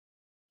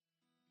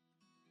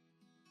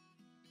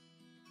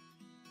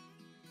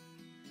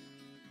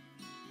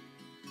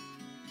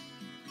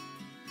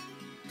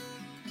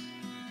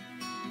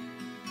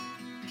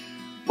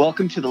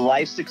Welcome to the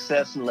Life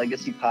Success and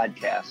Legacy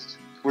Podcast.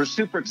 We're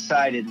super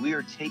excited. We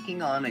are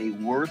taking on a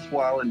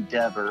worthwhile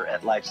endeavor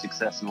at Life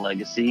Success and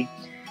Legacy.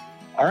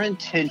 Our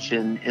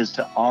intention is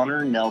to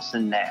honor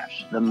Nelson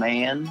Nash, the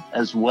man,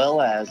 as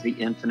well as the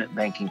infinite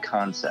banking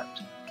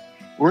concept.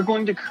 We're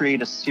going to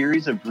create a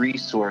series of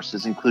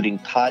resources, including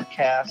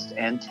podcasts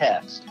and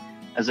text,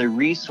 as a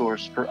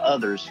resource for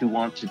others who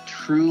want to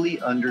truly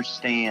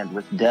understand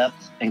with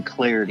depth and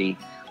clarity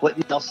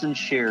what Nelson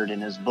shared in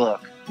his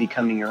book,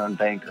 Becoming Your Own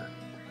Banker,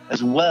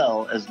 as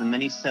well as the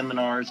many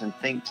seminars and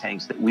think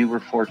tanks that we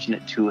were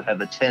fortunate to have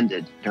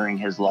attended during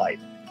his life.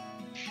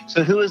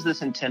 So who is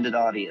this intended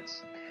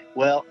audience?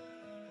 Well,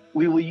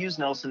 we will use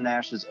Nelson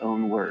Nash's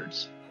own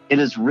words. It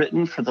is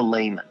written for the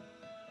layman,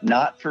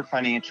 not for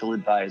financial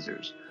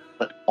advisors,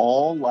 but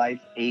all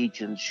life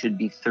agents should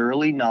be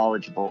thoroughly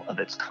knowledgeable of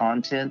its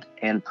content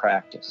and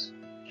practice.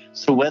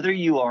 So whether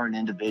you are an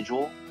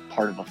individual,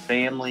 part of a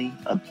family,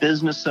 a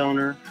business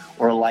owner,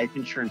 or a life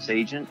insurance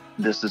agent,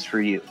 this is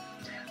for you.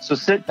 So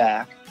sit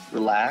back,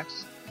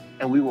 relax,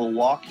 and we will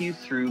walk you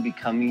through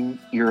becoming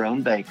your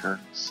own banker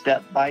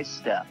step by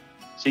step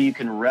so you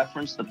can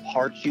reference the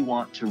parts you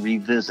want to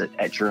revisit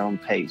at your own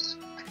pace.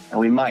 And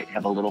we might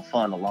have a little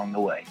fun along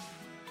the way.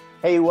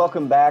 Hey,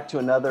 welcome back to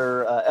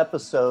another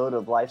episode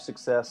of Life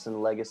Success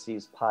and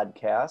Legacy's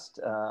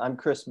podcast. I'm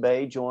Chris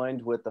Bay,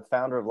 joined with the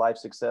founder of Life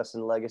Success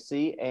and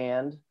Legacy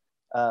and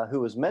who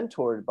was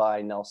mentored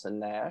by Nelson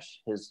Nash,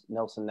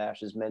 Nelson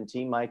Nash's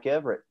mentee, Mike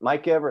Everett.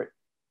 Mike Everett,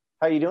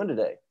 how are you doing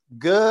today?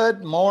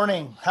 Good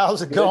morning.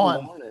 How's it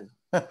going? Morning.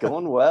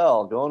 Going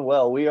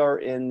well. We are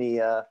in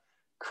the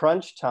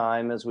crunch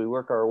time as we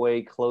work our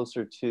way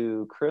closer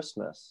to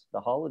Christmas, the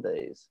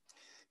holidays.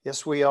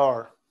 Yes, we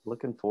are.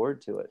 Looking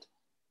forward to it.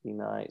 Be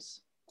nice.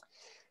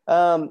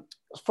 For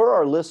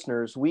our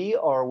listeners, we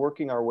are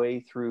working our way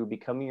through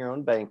Becoming Your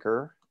Own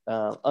Banker,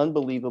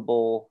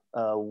 unbelievable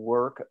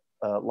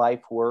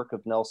life work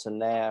of Nelson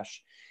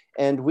Nash.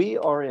 And we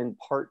are in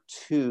part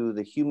 2,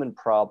 the human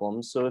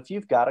problems. So if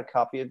you've got a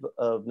copy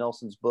of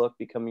Nelson's book,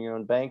 Becoming Your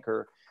Own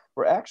Banker,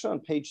 we're actually on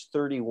page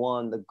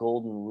 31, the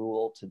golden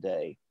rule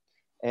today.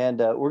 And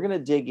we're going to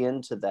dig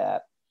into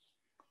that.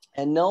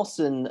 And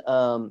Nelson,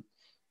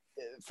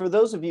 for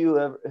those of you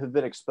who have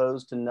been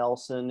exposed to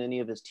Nelson, any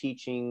of his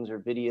teachings or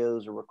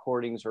videos or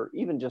recordings, or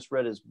even just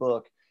read his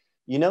book,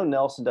 you know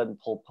Nelson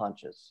doesn't pull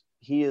punches.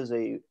 He was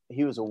a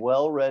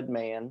well-read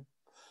man.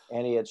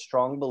 And he had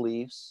strong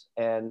beliefs,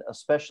 and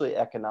especially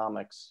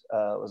economics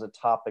was a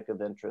topic of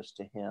interest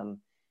to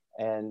him.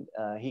 And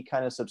he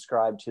kind of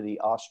subscribed to the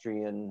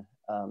Austrian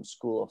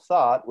school of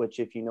thought, which,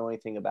 if you know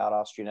anything about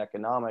Austrian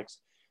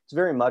economics, it's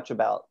very much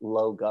about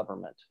low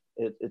government.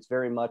 It's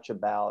very much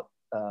about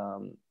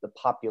the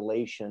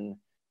population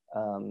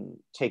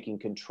taking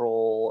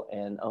control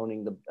and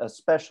owning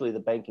especially the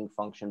banking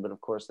function. But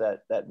of course,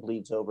 that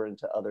bleeds over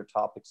into other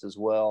topics as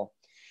well.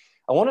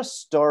 I want to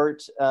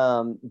start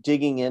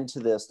digging into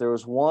this. There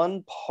was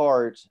one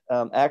part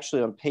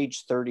actually on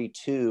page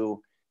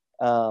 32,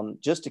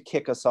 just to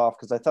kick us off,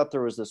 because I thought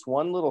there was this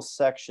one little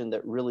section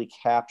that really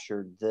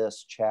captured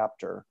this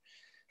chapter.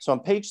 So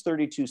on page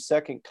 32,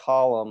 second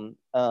column,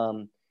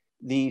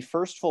 the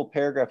first full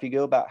paragraph, you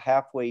go about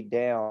halfway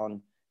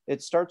down,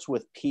 it starts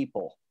with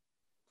people.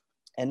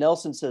 And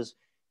Nelson says,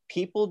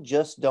 people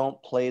just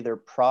don't play their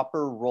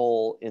proper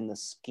role in the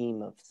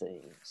scheme of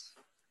things.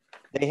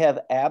 They have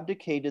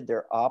abdicated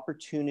their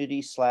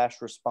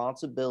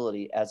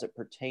opportunity/responsibility as it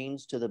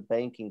pertains to the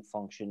banking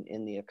function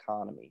in the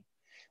economy.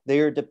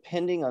 They are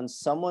depending on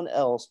someone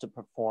else to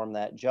perform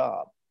that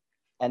job.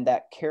 And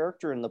that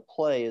character in the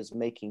play is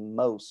making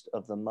most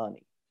of the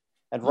money.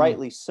 And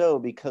rightly so,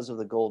 because of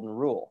the golden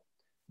rule.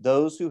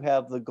 Those who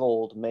have the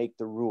gold make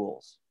the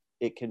rules.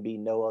 It can be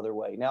no other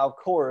way. Now, of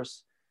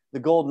course, the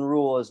golden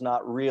rule is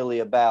not really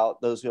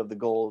about those who have the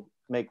gold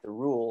make the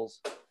rules.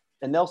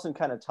 And Nelson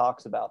kind of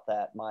talks about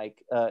that,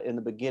 Mike, in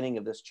the beginning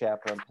of this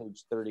chapter on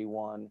page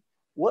 31.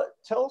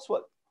 Tell us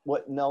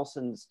what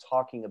Nelson's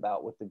talking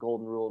about with the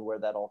golden rule and where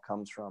that all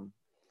comes from.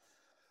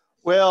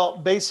 Well,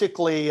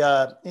 basically,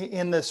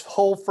 in this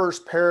whole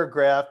first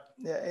paragraph,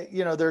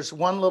 there's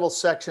one little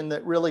section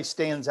that really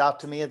stands out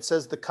to me. It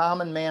says, the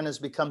common man has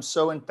become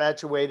so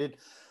infatuated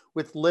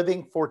with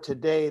living for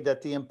today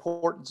that the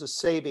importance of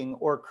saving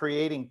or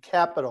creating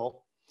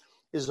capital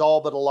is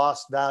all but a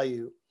lost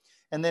value.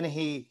 And then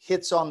he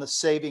hits on the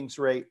savings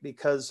rate,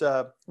 because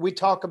we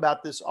talk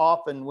about this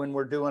often when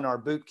we're doing our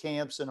boot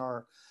camps and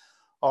our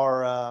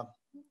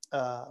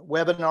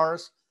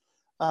webinars.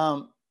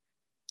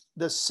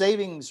 The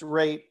savings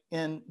rate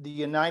in the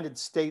United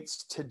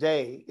States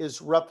today is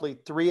roughly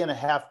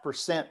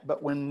 3.5%.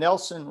 But when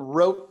Nelson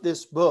wrote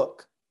this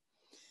book,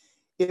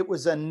 it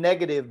was a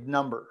negative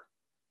number.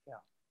 Yeah.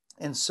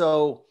 And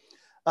so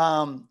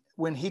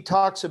when he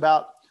talks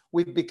about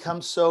we've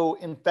become so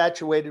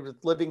infatuated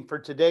with living for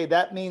today,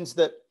 that means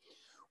that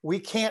we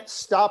can't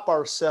stop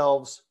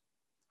ourselves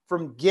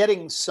from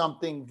getting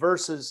something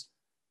versus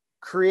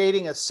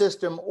creating a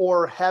system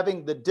or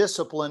having the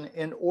discipline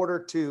in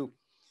order to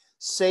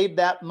save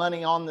that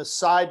money on the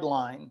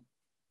sideline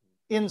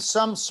in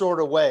some sort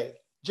of way.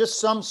 just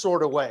some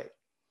sort of way.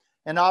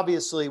 And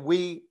obviously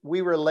we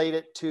relate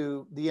it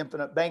to the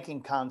infinite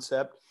banking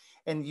concept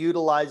and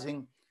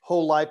utilizing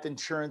whole life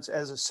insurance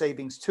as a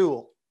savings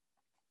tool.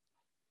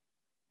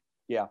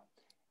 Yeah,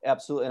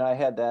 absolutely. And I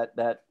had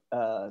that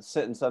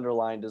sentence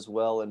underlined as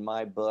well in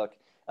my book.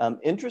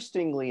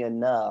 Interestingly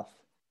enough,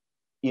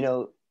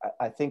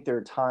 I think there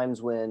are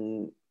times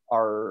when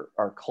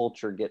our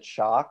culture gets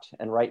shocked.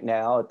 And right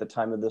now, at the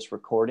time of this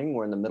recording,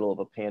 we're in the middle of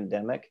a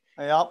pandemic.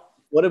 Yep.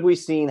 What have we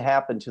seen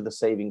happen to the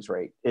savings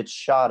rate? It's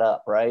shot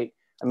up, right?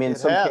 I mean, in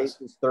some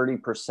cases,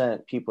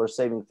 30%. People are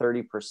saving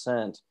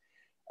 30%.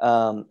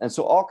 And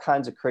so all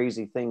kinds of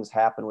crazy things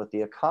happen with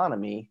the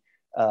economy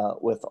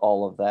with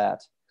all of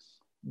that.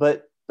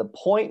 But the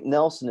point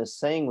Nelson is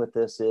saying with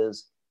this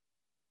is,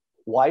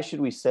 why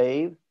should we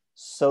save?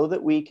 So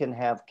that we can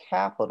have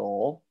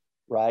capital,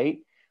 right?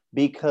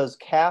 Because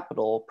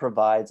capital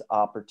provides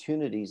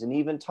opportunities, and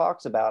even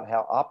talks about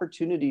how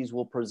opportunities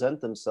will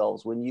present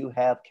themselves when you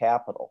have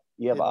capital.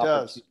 You have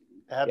opportunities. It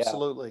does.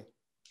 Absolutely.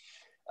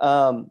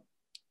 Yeah.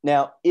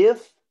 Now,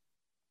 if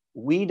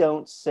we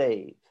don't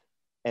save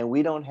and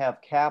we don't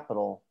have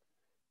capital,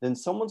 then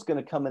someone's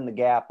going to come in the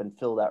gap and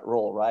fill that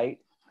role, right?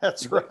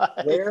 That's right.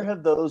 Where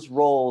have those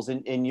roles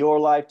in your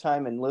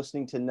lifetime and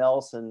listening to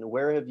Nelson,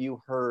 where have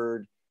you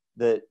heard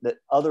that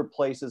other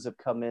places have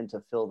come in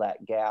to fill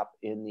that gap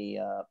in the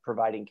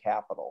providing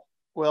capital?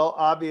 Well,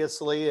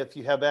 obviously, if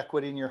you have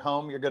equity in your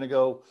home, you're going to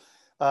go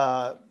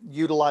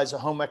utilize a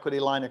home equity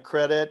line of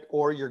credit,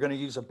 or you're going to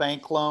use a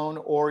bank loan,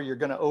 or you're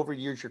going to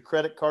overuse your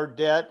credit card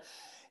debt.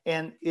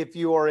 And if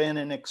you are in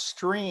an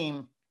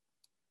extreme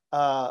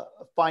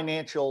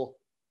financial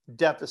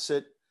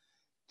deficit,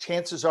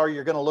 chances are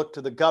you're going to look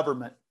to the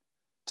government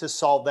to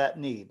solve that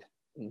need.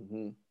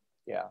 Mm-hmm.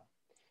 Yeah.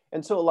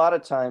 And so a lot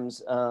of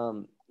times,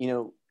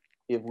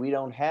 if we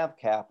don't have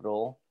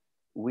capital,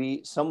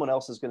 someone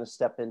else is going to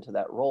step into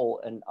that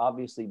role, and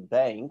obviously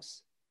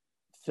banks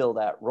fill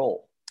that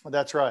role.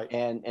 That's right.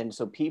 And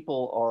so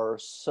people are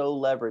so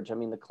leveraged. I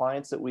mean, the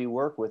clients that we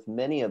work with,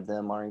 many of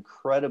them are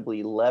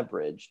incredibly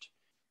leveraged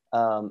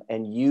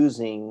and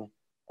using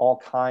all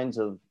kinds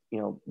of,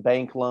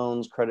 bank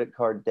loans, credit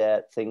card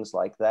debt, things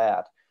like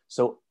that.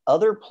 So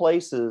other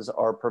places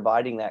are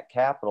providing that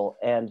capital,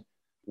 and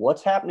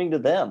what's happening to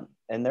them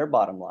and their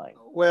bottom line?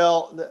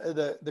 Well,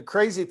 the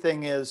crazy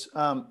thing is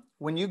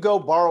when you go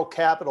borrow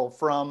capital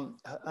from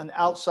an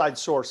outside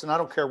source, and I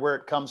don't care where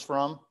it comes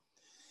from,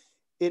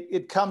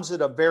 it comes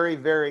at a very,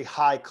 very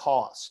high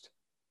cost.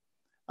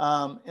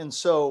 And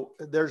so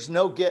there's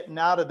no getting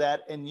out of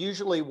that. And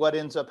usually what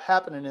ends up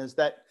happening is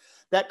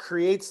that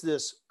creates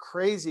this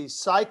crazy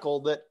cycle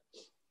that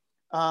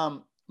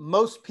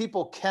most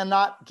people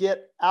cannot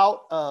get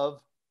out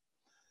of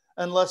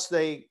unless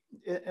they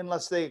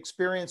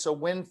experience a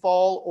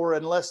windfall, or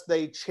unless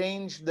they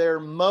change their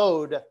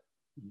mode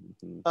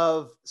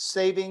of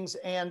savings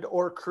and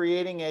or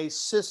creating a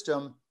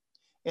system.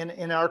 And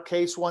in our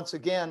case, once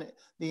again,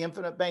 the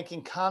infinite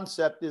banking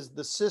concept is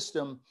the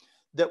system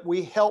that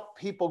we help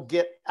people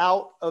get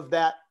out of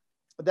that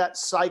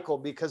cycle,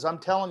 because I'm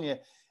telling you,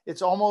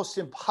 it's almost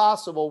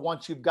impossible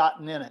once you've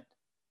gotten in it.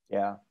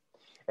 Yeah.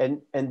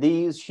 And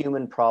these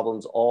human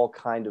problems all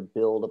kind of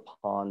build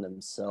upon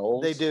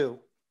themselves. They do.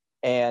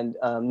 And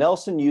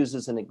Nelson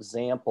uses an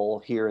example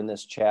here in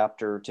this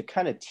chapter to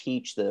kind of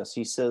teach this.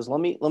 He says,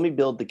 let me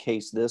build the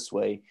case this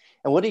way.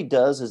 And what he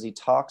does is he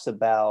talks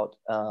about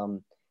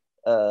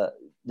the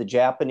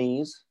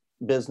Japanese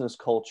business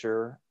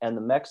culture and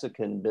the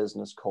Mexican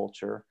business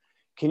culture.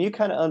 Can you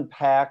kind of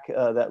unpack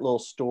that little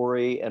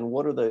story, and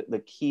what are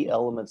the key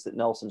elements that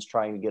Nelson's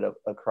trying to get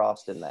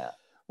across in that?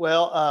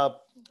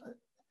 Well,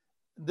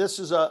 this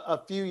is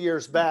a few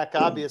years back.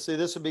 Obviously,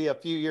 this would be a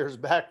few years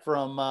back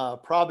from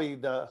probably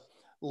the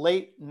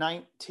late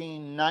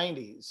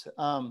 1990s.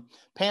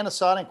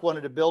 Panasonic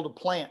wanted to build a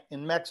plant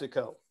in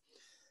Mexico.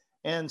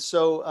 And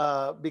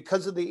so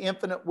because of the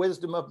infinite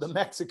wisdom of the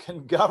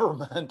Mexican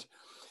government,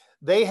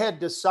 they had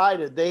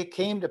decided, they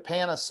came to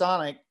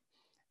Panasonic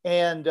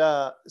and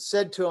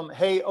said to them,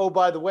 hey, oh,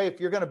 by the way, if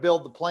you're going to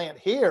build the plant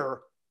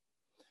here,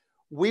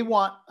 we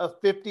want a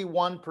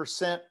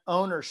 51%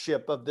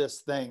 ownership of this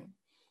thing.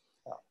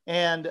 Wow.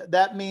 And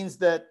that means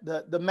that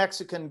the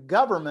Mexican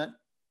government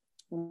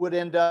would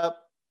end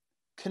up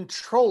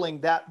controlling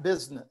that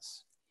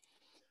business.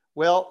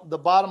 Well, the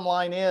bottom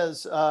line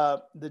is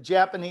the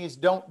Japanese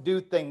don't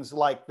do things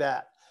like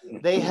that.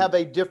 They have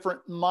a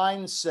different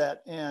mindset.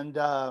 And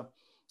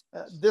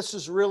this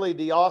is really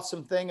the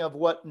awesome thing of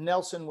what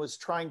Nelson was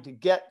trying to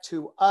get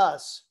to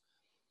us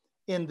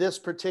in this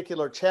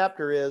particular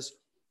chapter is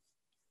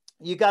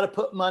you got to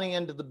put money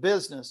into the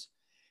business,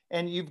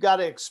 and you've got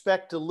to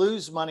expect to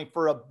lose money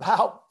for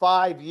about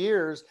 5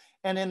 years.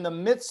 And in the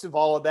midst of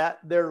all of that,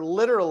 they're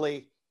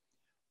literally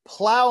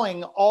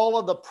plowing all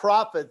of the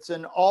profits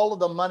and all of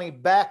the money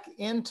back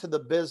into the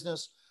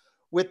business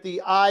with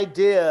the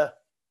idea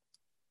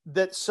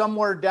that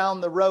somewhere down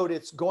the road,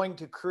 it's going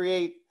to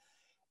create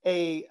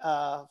a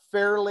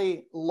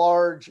fairly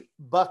large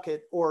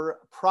bucket or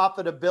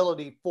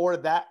profitability for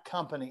that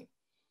company.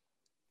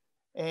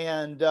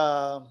 And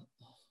well,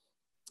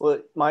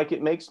 Mike,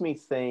 it makes me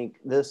think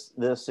this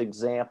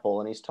example,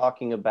 and he's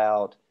talking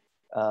about,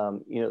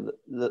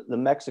 the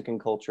Mexican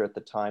culture at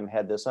the time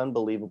had this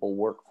unbelievable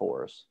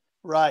workforce.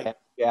 right. And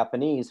the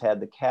Japanese had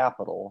the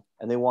capital,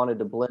 and they wanted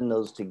to blend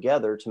those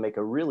together to make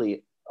a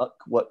really,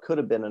 what could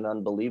have been an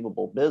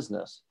unbelievable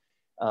business.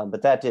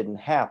 But that didn't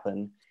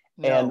happen.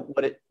 No. And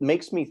what it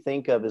makes me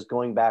think of is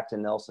going back to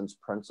Nelson's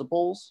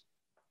principles.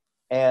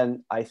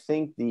 And I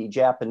think the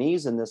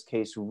Japanese in this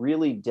case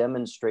really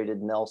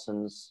demonstrated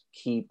Nelson's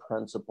key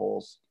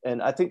principles.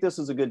 And I think this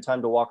is a good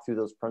time to walk through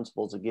those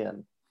principles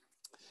again.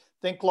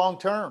 Think long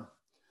term.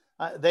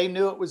 They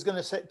knew it was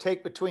going to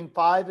take between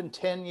 5 and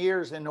 10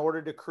 years in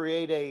order to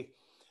create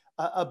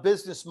a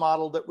business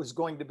model that was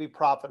going to be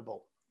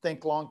profitable.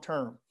 Think long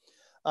term.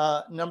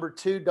 Number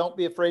 2, don't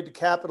be afraid to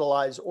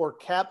capitalize or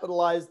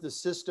capitalize the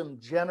system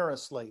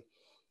generously.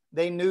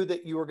 They knew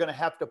that you were going to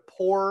have to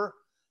pour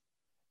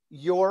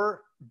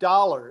your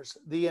dollars,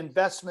 the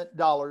investment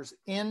dollars,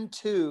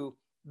 into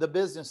the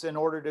business in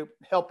order to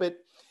help it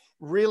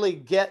really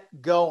get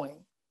going.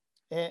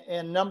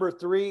 And number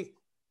 3,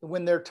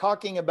 when they're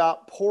talking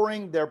about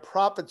pouring their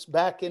profits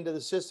back into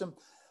the system,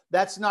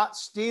 that's not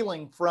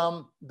stealing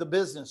from the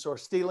business or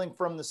stealing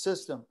from the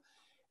system.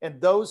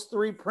 And those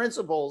 3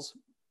 principles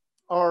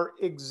are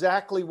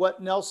exactly what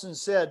Nelson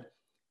said.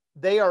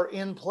 They are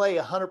in play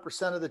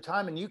 100% of the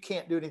time, and you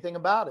can't do anything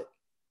about it.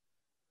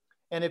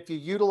 And if you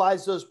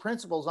utilize those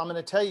principles, I'm going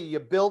to tell you, you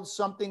build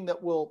something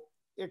that will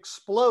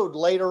explode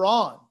later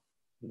on.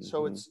 Mm-hmm.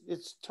 So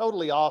it's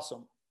totally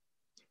awesome.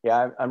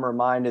 Yeah, I'm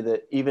reminded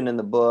that even in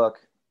the book,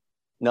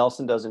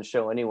 Nelson doesn't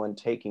show anyone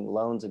taking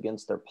loans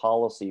against their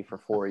policy for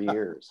 4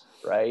 years,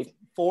 right?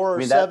 4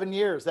 or 7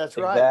 years, that's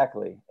right.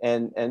 Exactly.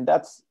 And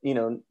that's,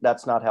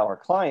 that's not how our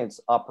clients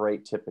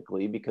operate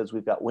typically, because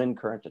we've got wind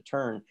current to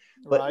turn.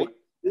 But what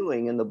we're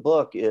doing in the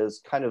book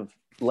is kind of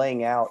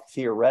laying out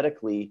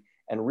theoretically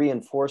and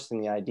reinforcing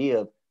the idea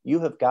of you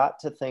have got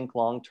to think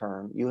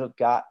long-term. You have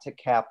got to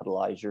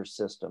capitalize your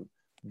system.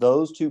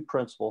 Those 2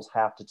 principles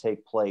have to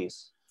take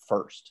place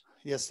first.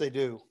 Yes, they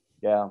do.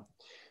 Yeah.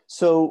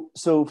 So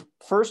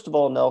first of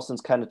all,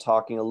 Nelson's kind of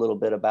talking a little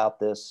bit about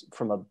this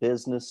from a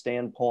business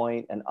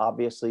standpoint. And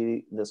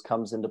obviously this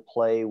comes into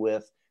play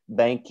with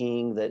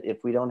banking, that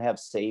if we don't have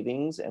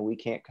savings and we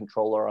can't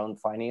control our own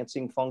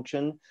financing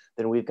function,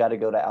 then we've got to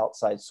go to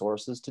outside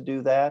sources to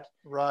do that.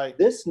 Right.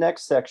 This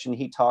next section,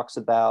 he talks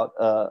about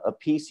a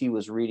piece he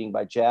was reading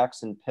by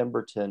Jackson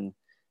Pemberton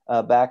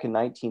back in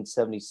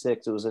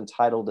 1976. It was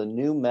entitled "A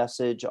New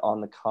Message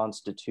on the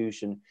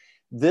Constitution."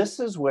 This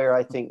is where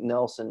I think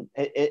Nelson,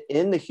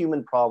 in the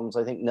human problems,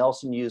 I think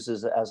Nelson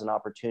uses it as an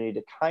opportunity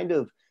to kind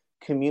of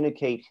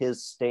communicate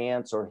his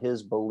stance or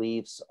his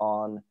beliefs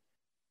on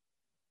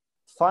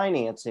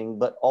financing,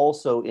 but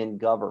also in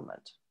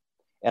government.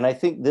 And I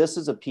think this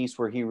is a piece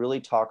where he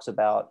really talks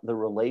about the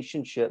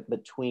relationship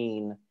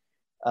between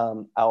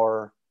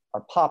our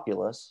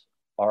populace,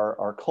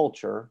 our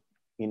culture,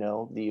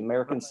 the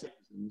American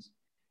citizens,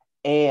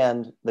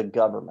 and the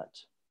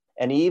government.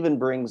 And he even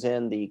brings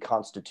in the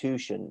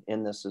Constitution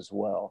in this as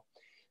well.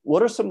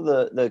 What are some of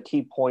the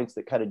key points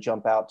that kind of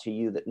jump out to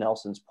you that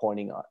Nelson's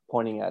pointing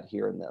at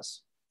here in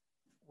this?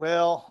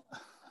 Well,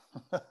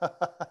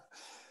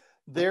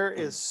 there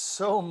is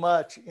so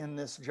much in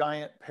this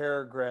giant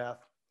paragraph.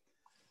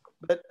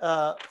 But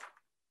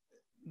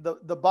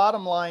the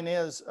bottom line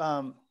is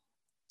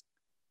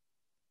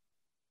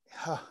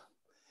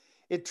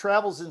it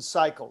travels in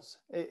cycles.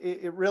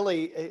 It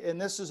really, and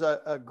this is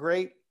a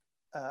great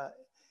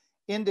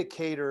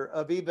indicator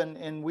of even,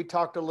 and we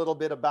talked a little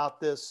bit about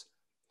this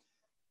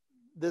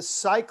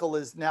cycle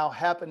is now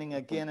happening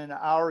again in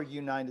our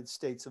United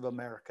States of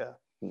America.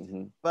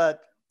 Mm-hmm.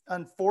 But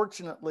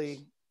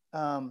unfortunately,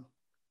 gosh,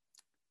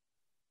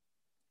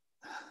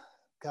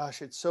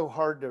 it's so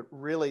hard to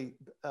really.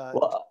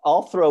 Well,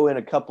 I'll throw in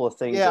a couple of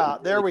things. Yeah,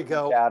 there we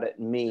go. Out at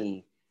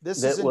me.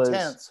 This is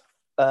intense.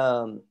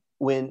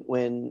 When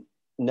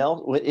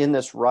in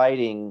this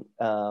writing,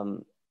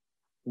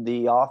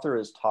 the author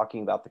is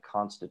talking about the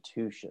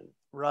Constitution.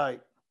 Right.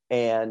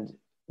 And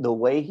the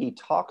way he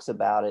talks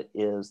about it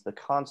is the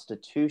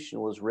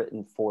Constitution was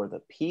written for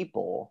the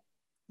people.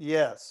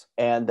 Yes.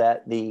 And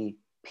that the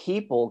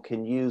people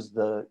can use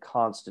the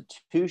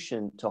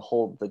Constitution to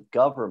hold the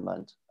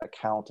government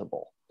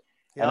accountable.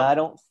 Yep. And I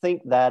don't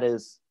think that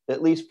is,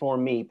 at least for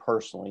me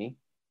personally,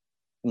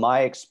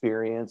 my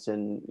experience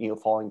in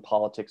following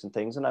politics and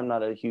things, and I'm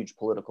not a huge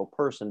political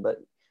person, but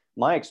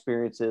my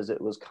experience is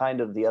it was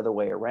kind of the other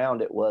way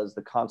around. It was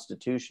the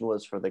Constitution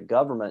was for the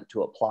government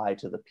to apply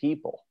to the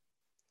people,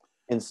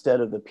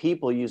 instead of the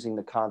people using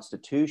the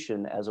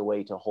Constitution as a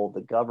way to hold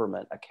the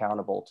government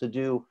accountable to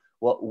do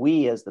what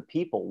we as the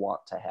people want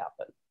to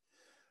happen.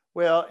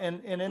 Well, and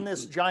in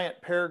this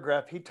giant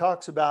paragraph, he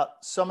talks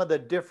about some of the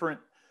different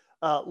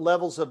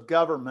levels of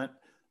government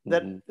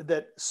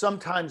that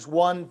sometimes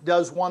one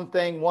does one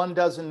thing, one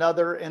does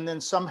another, and then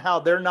somehow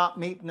they're not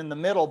meeting in the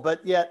middle.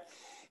 But yet,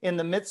 in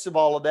the midst of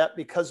all of that,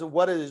 because of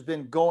what has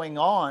been going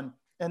on,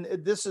 and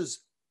this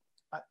is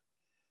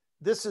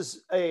this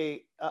is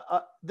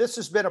this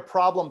has been a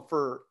problem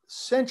for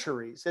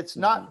centuries. It's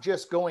not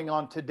just going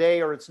on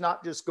today, or it's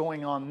not just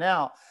going on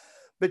now,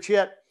 but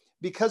yet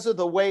because of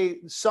the way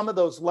some of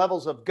those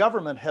levels of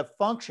government have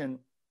functioned,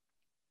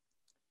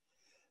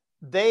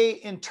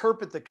 they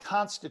interpret the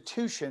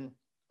Constitution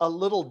a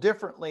little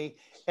differently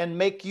and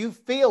make you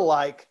feel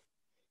like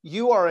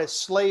you are a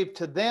slave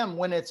to them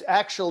when it's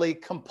actually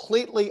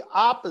completely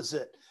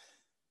opposite.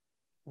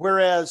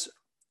 Whereas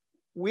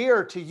we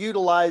are to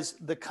utilize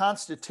the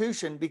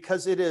Constitution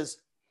because it is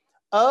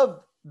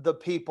of the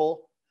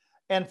people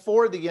and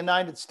for the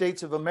United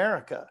States of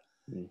America.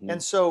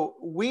 And so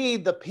we,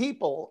 the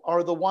people,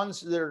 are the ones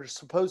that are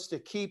supposed to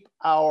keep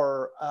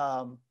our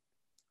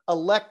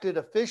elected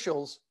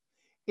officials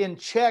in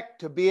check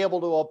to be able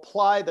to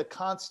apply the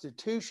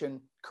Constitution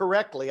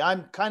correctly.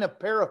 I'm kind of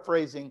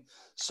paraphrasing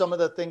some of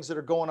the things that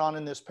are going on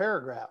in this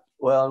paragraph.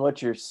 Well, and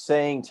what you're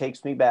saying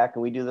takes me back,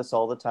 and we do this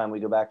all the time. We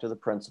go back to the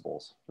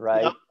principles,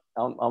 right? Yep.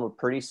 I'm a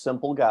pretty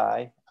simple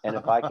guy. And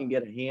if I can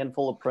get a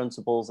handful of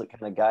principles that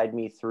kind of guide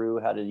me through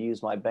how to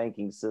use my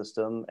banking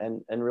system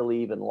and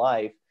really even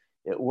life,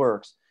 it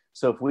works.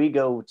 So if we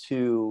go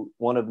to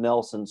one of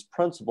Nelson's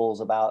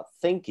principles about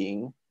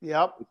thinking,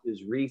 which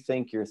is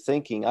rethink your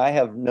thinking. I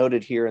have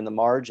noted here in the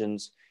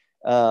margins,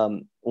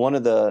 one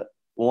of the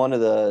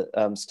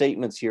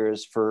statements here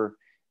is for,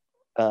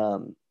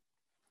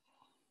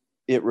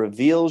 it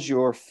reveals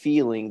your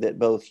feeling that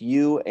both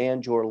you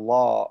and your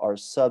law are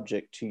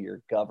subject to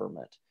your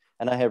government.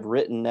 And I have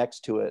written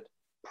next to it,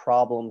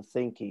 problem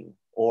thinking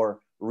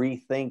or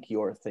rethink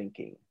your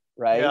thinking,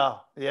 right?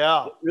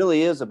 Yeah. It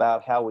really is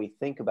about how we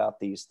think about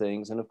these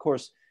things. And of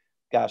course,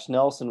 gosh,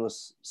 Nelson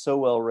was so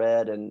well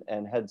read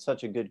and had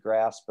such a good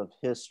grasp of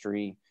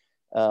history.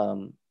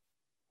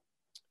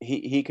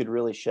 He could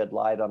really shed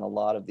light on a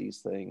lot of these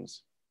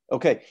things.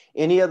 Okay.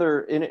 Any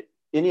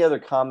other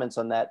comments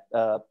on that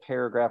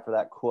paragraph or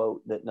that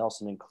quote that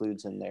Nelson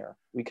includes in there?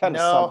 We kind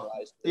of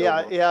summarized it.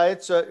 Yeah.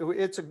 It's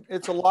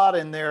a lot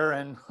in there,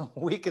 and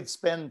we could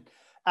spend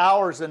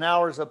hours and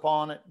hours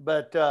upon it.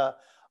 But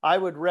I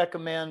would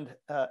recommend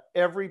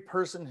every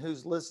person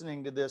who's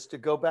listening to this to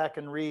go back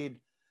and read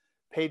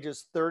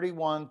pages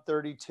 31,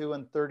 32,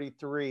 and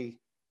 33.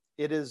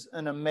 It is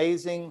an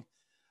amazing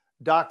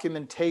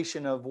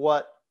documentation of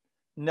what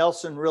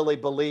Nelson really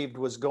believed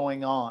was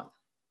going on.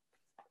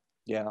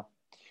 Yeah.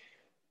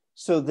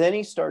 So then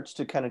he starts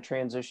to kind of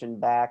transition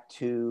back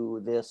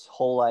to this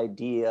whole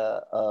idea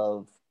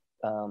of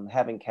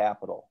having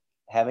capital,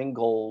 having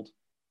gold,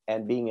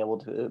 and being able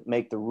to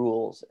make the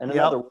rules. And in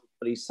other words,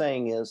 what he's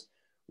saying is,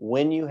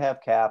 when you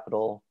have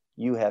capital,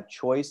 you have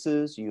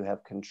choices, you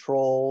have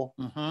control,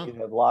 you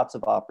have lots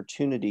of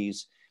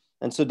opportunities.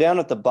 And so down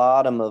at the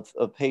bottom of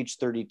page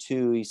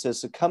 32, he says,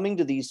 succumbing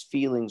to these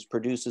feelings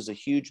produces a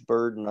huge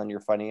burden on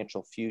your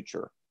financial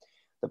future.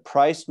 The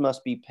price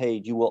must be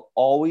paid. You will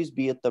always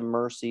be at the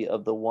mercy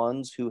of the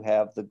ones who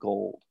have the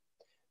gold.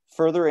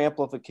 Further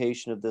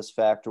amplification of this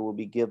factor will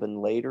be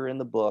given later in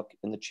the book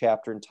in the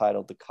chapter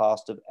entitled The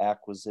Cost of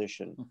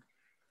Acquisition.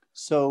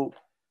 So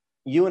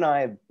you and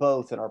I have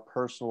both in our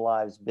personal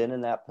lives been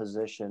in that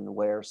position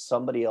where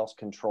somebody else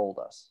controlled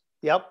us.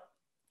 Yep.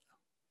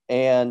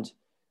 And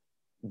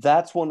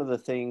that's one of the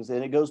things,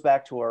 and it goes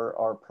back to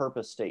our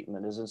purpose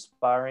statement, is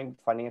inspiring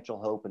financial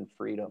hope and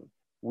freedom.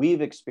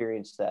 We've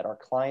experienced that. Our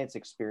clients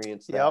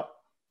experience that. Yep.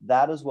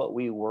 That is what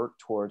we work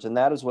towards. And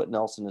that is what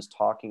Nelson is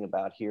talking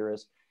about here,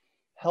 is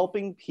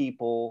helping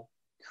people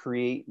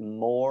create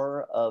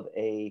more of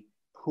a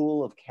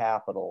pool of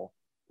capital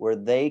where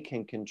they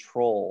can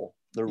control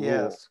the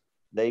rules.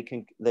 They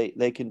can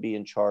be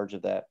in charge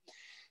of that.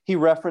 He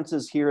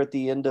references here at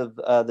the end of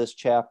this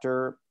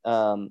chapter,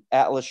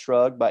 Atlas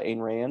Shrugged by Ayn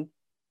Rand,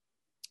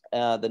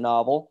 the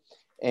novel.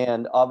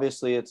 And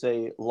obviously it's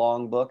a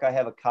long book. I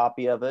have a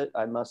copy of it.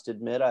 I must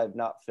admit, I have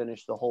not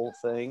finished the whole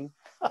thing.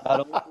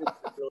 Not only is it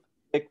a really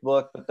thick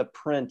book, but the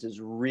print is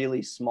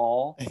really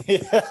small.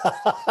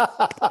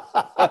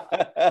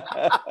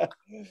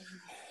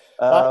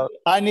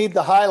 I need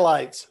the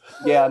highlights.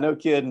 Yeah, no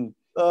kidding.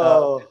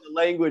 The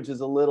language is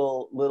a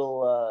little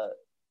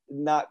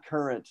not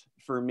current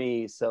for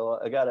me. So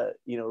I got to,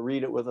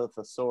 read it with a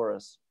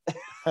thesaurus.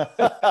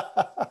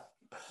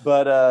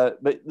 But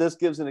this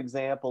gives an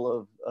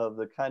example of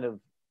the kind of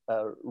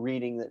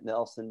reading that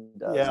Nelson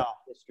does, the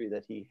history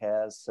that he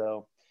has.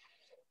 So,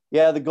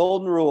 the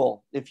golden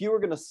rule. If you were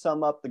going to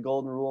sum up the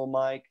golden rule,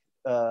 Mike,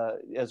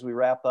 as we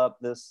wrap up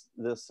this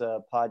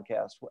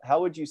podcast, how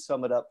would you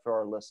sum it up for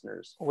our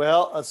listeners?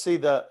 Well, let's see.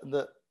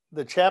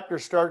 The chapter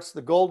starts,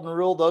 the golden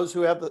rule: those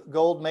who have the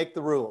gold make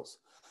the rules.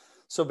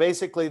 So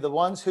basically, the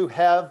ones who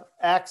have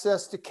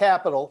access to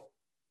capital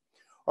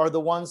are the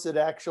ones that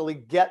actually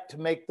get to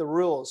make the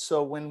rules.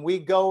 So when we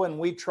go and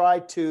we try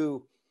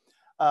to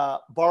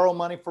borrow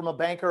money from a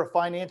bank or a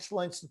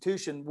financial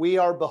institution, we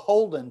are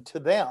beholden to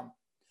them.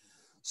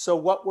 So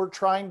what we're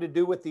trying to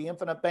do with the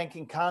infinite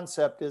banking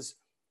concept is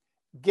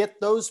get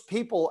those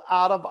people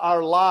out of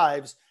our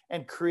lives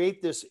and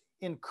create this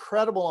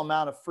incredible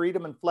amount of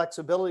freedom and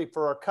flexibility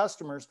for our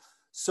customers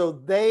so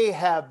they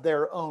have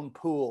their own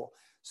pool.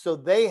 So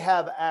they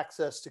have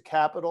access to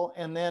capital.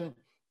 And then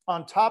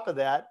on top of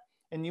that,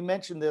 and you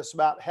mentioned this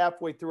about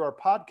halfway through our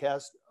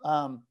podcast,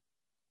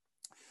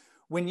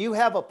 when you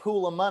have a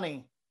pool of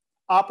money,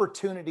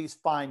 opportunities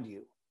find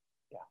you.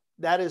 Yeah.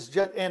 That is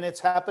just, and it's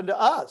happened to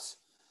us.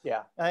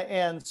 Yeah.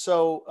 And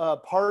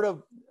so part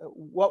of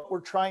what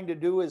we're trying to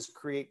do is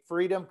create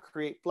freedom,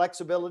 create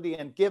flexibility,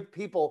 and give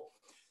people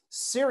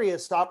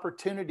serious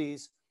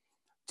opportunities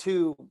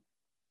to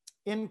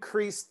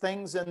increase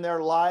things in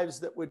their lives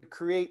that would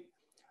create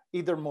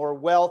either more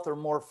wealth or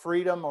more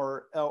freedom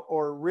or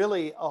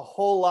really a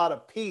whole lot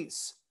of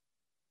peace.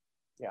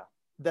 Yeah.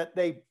 That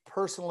they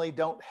personally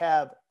don't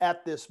have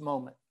at this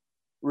moment.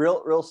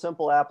 Real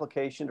simple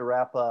application to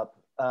wrap up.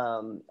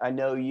 I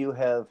know you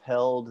have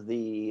held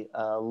the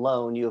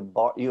loan. You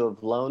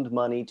have loaned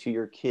money to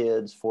your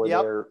kids for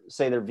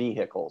their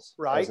vehicles,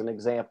 right, as an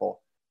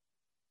example.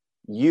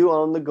 You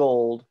own the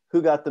gold.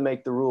 Who got to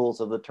make the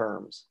rules of the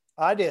terms?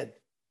 I did.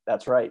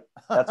 That's right.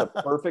 That's a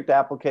perfect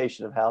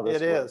application of how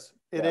this works.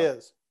 It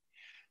is.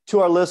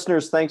 To our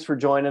listeners, thanks for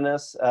joining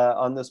us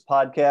on this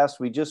podcast.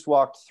 We just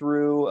walked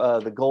through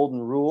the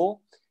golden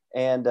rule.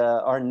 And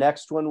our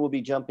next one we'll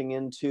be jumping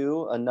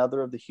into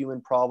another of the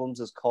human problems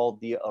is called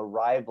the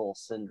arrival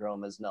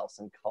syndrome, as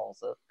Nelson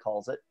calls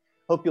it.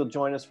 Hope you'll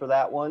join us for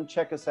that one.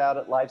 Check us out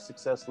at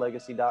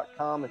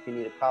lifesuccesslegacy.com. If you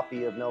need a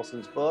copy of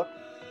Nelson's book,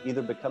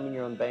 either Becoming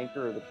Your Own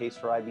Banker or The Case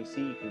for IBC,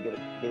 you can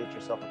get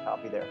yourself a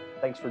copy there.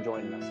 Thanks for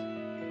joining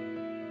us.